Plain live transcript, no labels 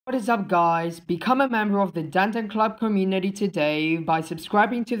What is up, guys? Become a member of the DanDanClub community today by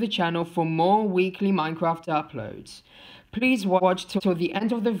subscribing to the channel for more weekly Minecraft uploads. Please watch till the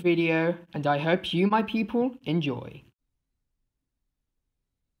end of the video, and I hope you, my people, enjoy.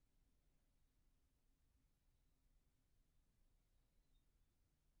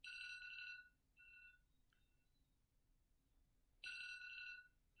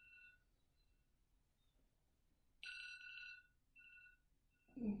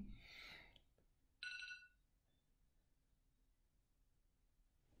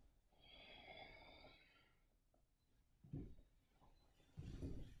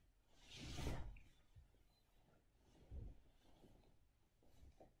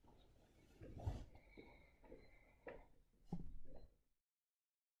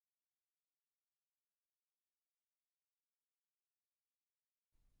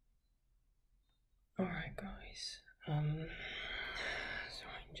 Alright, guys, so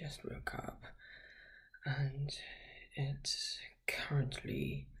I just woke up and it's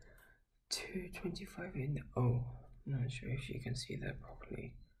currently 2:25 in the... Oh, not sure if you can see that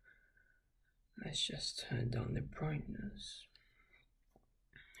properly. Let's just turn down the brightness.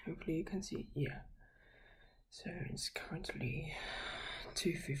 Hopefully you can see, yeah. So it's currently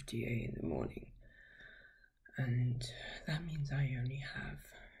 2:58 in the morning, and that means I only have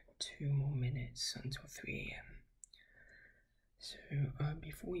 2 more minutes until 3 AM. So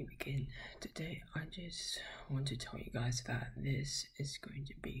before we begin today, I just want to tell you guys that this is going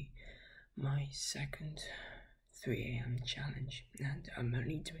to be my second 3 AM challenge, and I'm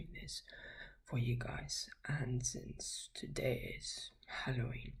only doing this for you guys, and since today is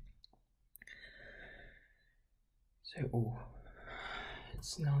Halloween, so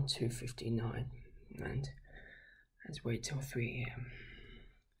it's now 2:59 and let's wait till 3 AM.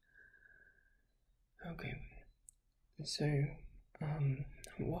 Okay, so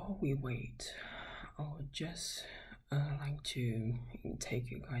while we wait, I would just like to take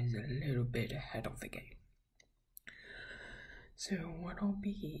you guys a little bit ahead of the game. So what I'll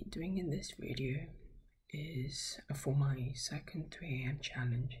be doing in this video is, for my second 3 AM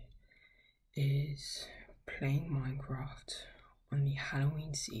challenge, is playing Minecraft on the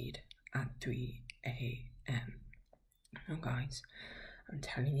Halloween seed at 3 AM. Now guys, I'm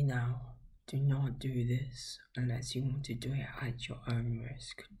telling you now, do not do this unless you want to do it at your own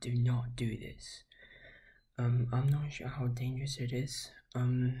risk. Do not do this. I'm not sure how dangerous it is, but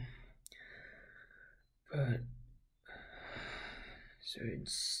so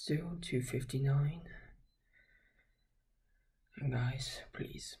it's still 2:59, and guys,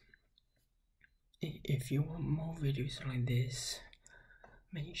 please, if you want more videos like this,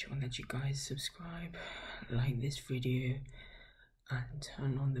 make sure that you guys subscribe, like this video, and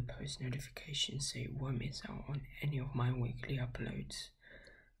turn on the post notifications so you won't miss out on any of my weekly uploads.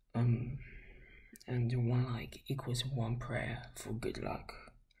 And 1 like equals 1 prayer for good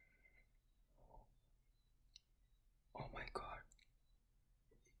luck. Oh my god,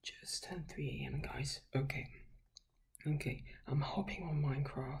 just turned 3 AM, guys. Okay, I'm hopping on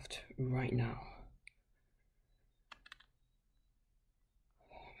Minecraft right now.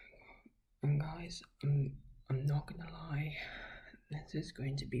 And guys, I'm not gonna lie, this is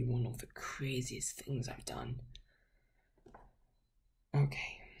going to be one of the craziest things I've done.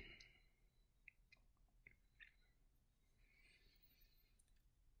 Okay.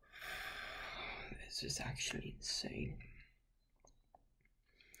 This is actually insane.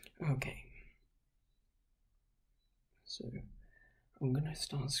 Okay. So, I'm gonna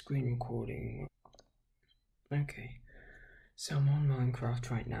start screen recording. Okay. So I'm on Minecraft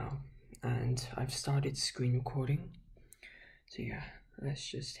right now, and I've started screen recording. So yeah, let's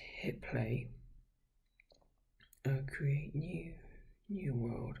just hit play. Create new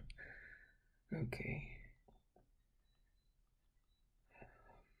world. Okay.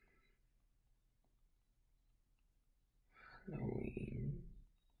 Halloween.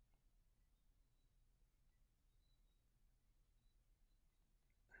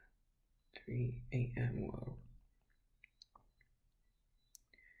 (3 AM) world.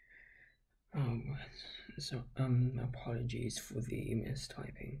 So apologies for the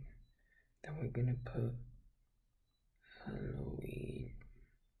mistyping. Then we're gonna put Halloween.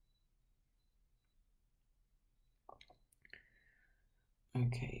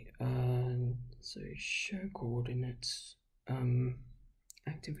 Okay, so show coordinates,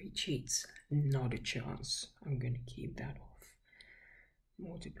 activate cheats, not a chance. I'm gonna keep that off.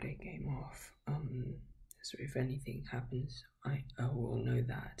 Multiplayer game off. So if anything happens, I will know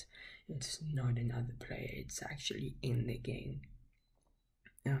that it's not another player, it's actually in the game.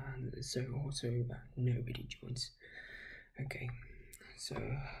 So also that nobody joins. Okay, So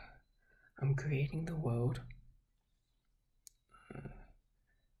I'm creating the world.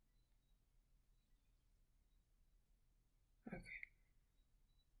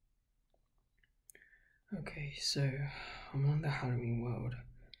 Okay, so I'm on the Halloween world.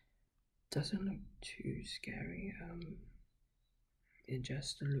 Doesn't look too scary. It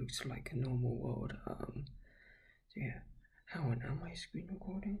just looks like a normal world. So yeah. Hang on, am I screen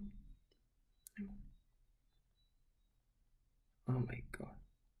recording? Oh my god.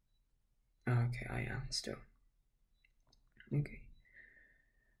 Okay, I am still. Okay.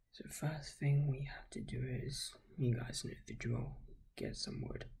 So first thing we have to do is, you guys know the drill, get some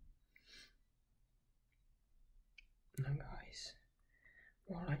wood. Now guys,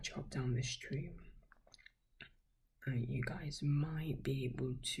 while I chop down this tree, you guys might be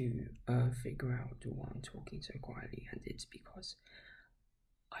able to figure out why I'm talking so quietly, and it's because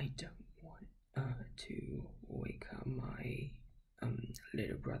I don't want to wake up my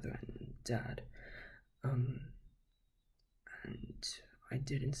little brother and dad. And I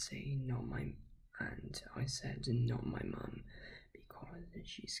didn't say not my, and I said not my mum because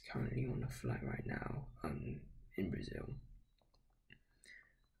she's currently on a flight right now in Brazil.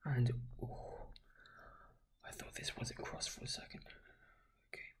 And oh, I thought this wasn't crossed for a second.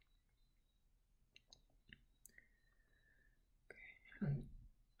 Okay. Okay.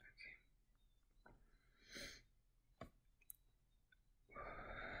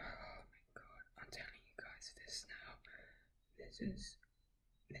 Oh my god, I'm telling you guys this now.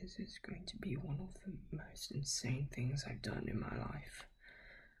 This is going to be one of the most insane things I've done in my life.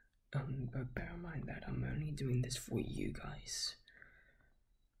 But bear in mind that I'm only doing this for you guys.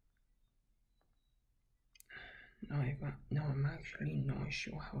 Now I'm actually not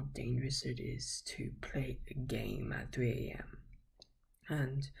sure how dangerous it is to play a game at 3 AM.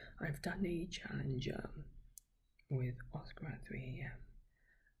 And I've done a challenge with Oscar at 3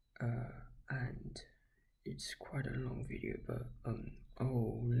 AM. And it's quite a long video, but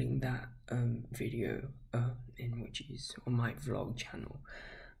I'll link that video in which is on my vlog channel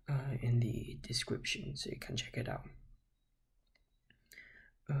in the description, so you can check it out.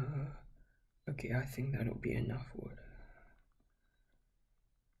 Okay, I think that'll be enough wood.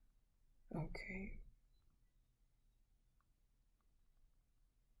 Okay.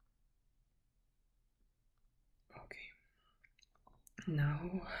 Okay.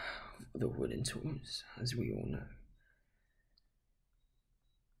 Now for the wooden tools, as we all know.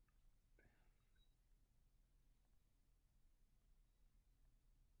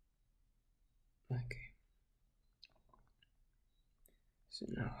 Okay. So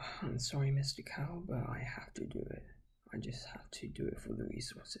now, I'm sorry, Mr. Cow, but I have to do it. I just have to do it for the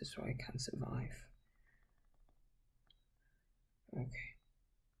resources so I can survive. Okay.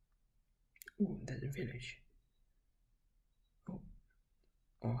 Oh, there's a village.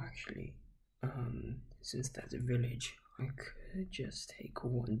 Oh, actually, since there's a village, I could just take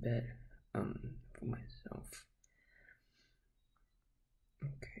one bed, for myself.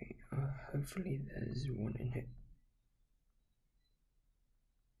 Okay, hopefully there's one in it.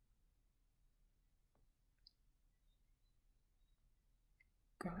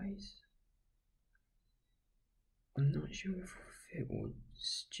 Guys, I'm not sure if it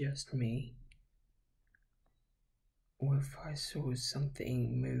was just me, or if I saw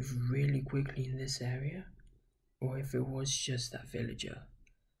something move really quickly in this area, or if it was just that villager.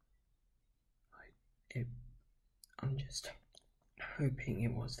 I'm just hoping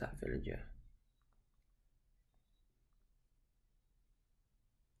it was that villager.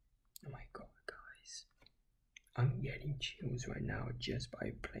 Oh my god, guys. I'm getting chills right now just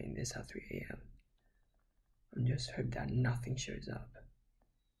by playing this at 3 AM. I just hope that nothing shows up.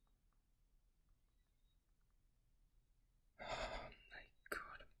 Oh my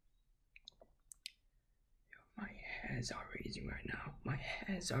god. My hairs are raising right now. My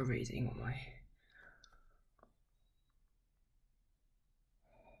hairs are raising on my...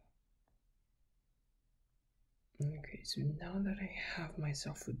 Okay, so now that I have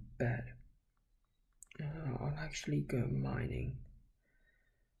myself a bed, I'll actually go mining.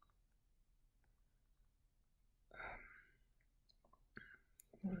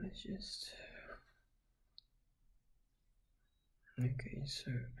 Well, let's just... Okay,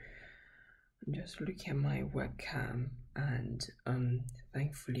 so I'm just looking at my webcam, and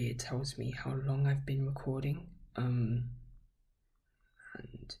thankfully it tells me how long I've been recording. And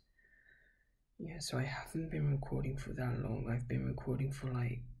yeah, so I haven't been recording for that long. I've been recording for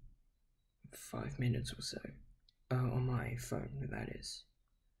like 5 minutes or so, on my phone, that is.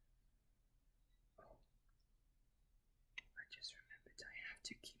 I just remembered I have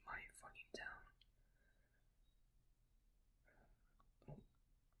to keep my volume down. Oh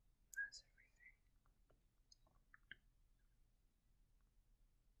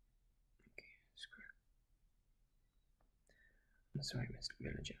I'm sorry, Mr.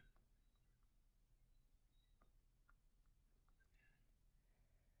 Villager.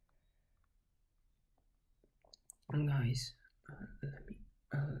 Guys,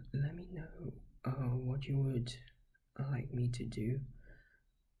 let me know what you would like me to do,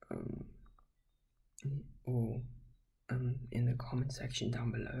 or in the comment section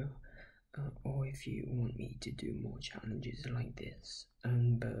down below, or if you want me to do more challenges like this,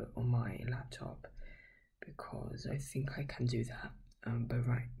 but on my laptop, because I think I can do that.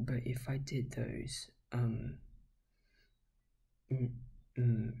 But if I did those,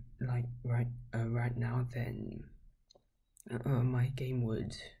 like right now, then my game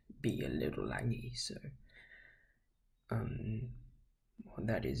would be a little laggy. So, well,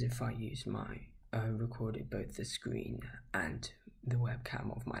 that is if I use my recorded both the screen and the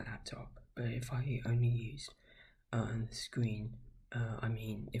webcam of my laptop. But if I only used the screen, I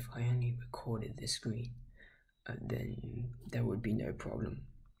mean, if I only recorded the screen, then there would be no problem.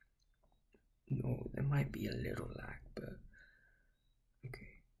 No, there might be a little lag, but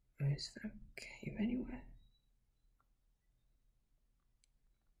okay. Is there a cave anywhere?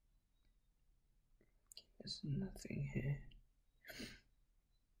 There's nothing here.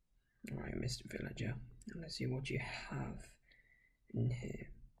 Alright, Mr. Villager, let's see what you have in here.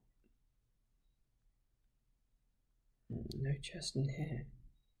 No chest in here.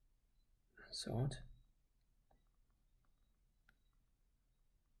 That's odd.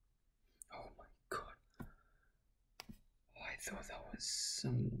 Oh my god. Oh, I thought that was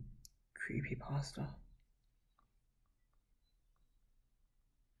some creepypasta.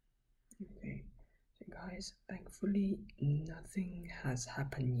 Okay, so guys, thankfully nothing has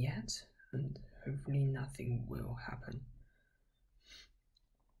happened yet, and hopefully nothing will happen.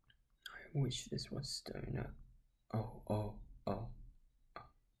 I wish this was stone. Oh. Oh,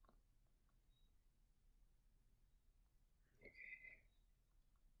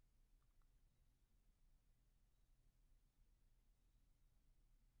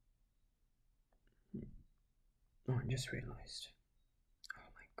 I just realized. Oh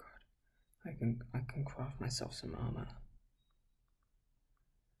my god. I can craft myself some armor.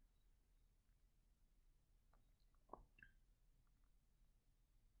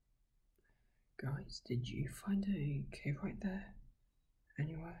 Guys, did you find a cave right there?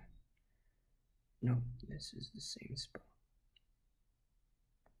 Anywhere? No, this is the same spot.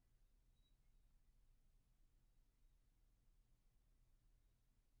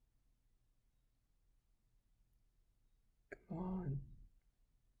 Come on.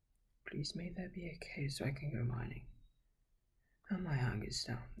 Please may there be a cave so I can go mining. And my hunger's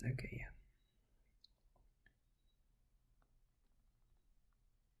down. Okay, yeah.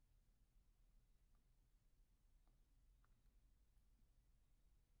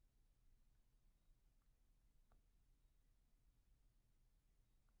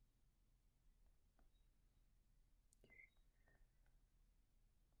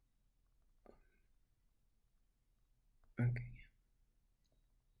 Okay.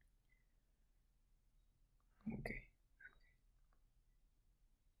 Okay.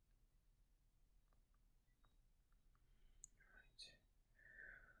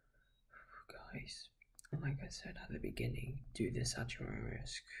 Right. Guys, like I said at the beginning, do this at your own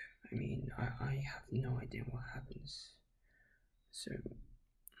risk. I mean, I have no idea what happens. So,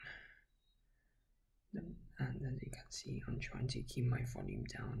 and as you can see, I'm trying to keep my volume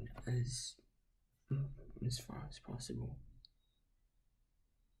down as far as possible.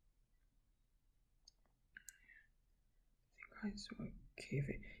 I think I saw a cave.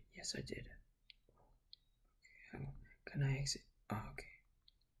 Yes, I did. Okay, hang on. Can I exit? Oh, okay.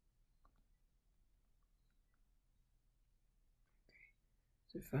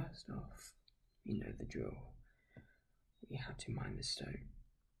 So first off, you know the drill. We have to mine the stone.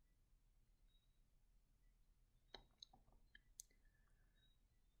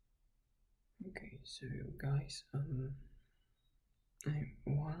 Okay, so guys,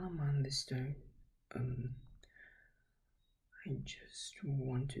 while I'm on the stone, I just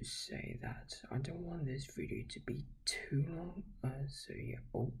want to say that I don't want this video to be too long. So yeah,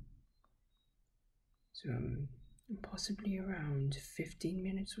 possibly around 15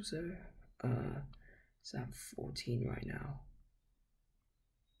 minutes or so. It's at 14 right now.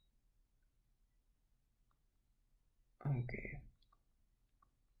 Okay.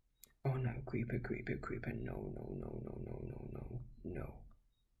 Oh no, creeper, no. Oh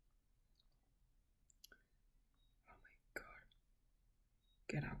my god.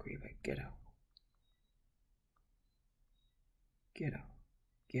 Get out, creeper, get out. Get out.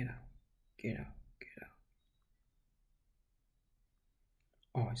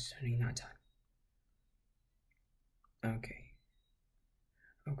 Oh, it's turning night time. Okay.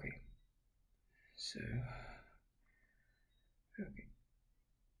 Okay. So, okay.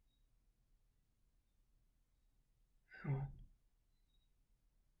 Hold on.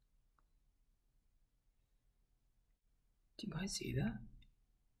 Do you guys see that?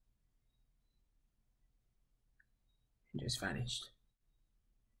 It just vanished.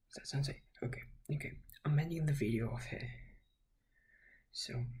 Does that sound safe? Okay, okay. I'm ending the video off here.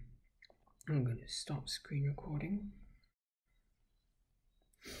 So, I'm gonna stop screen recording.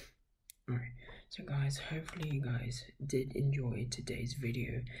 Alright, so guys, hopefully you guys did enjoy today's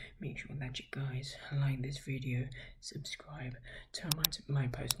video. Make sure that you guys like this video, subscribe, turn on my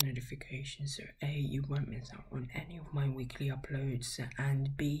post notifications so A, you won't miss out on any of my weekly uploads,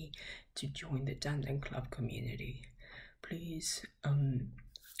 and B, to join the DanDanClub community. Please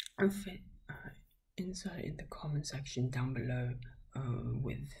insert in the comment section down below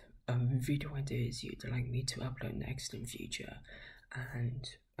with video ideas you'd like me to upload next in future, and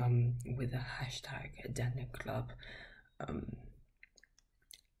with the hashtag DanDanClub, and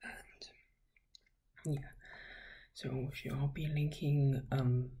yeah, so I'll be linking,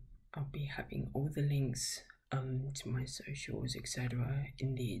 I'll be having all the links to my socials, etc.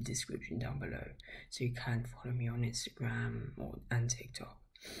 in the description down below, so you can follow me on Instagram and TikTok.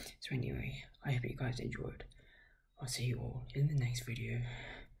 So anyway, I hope you guys enjoyed. I'll see you all in the next video.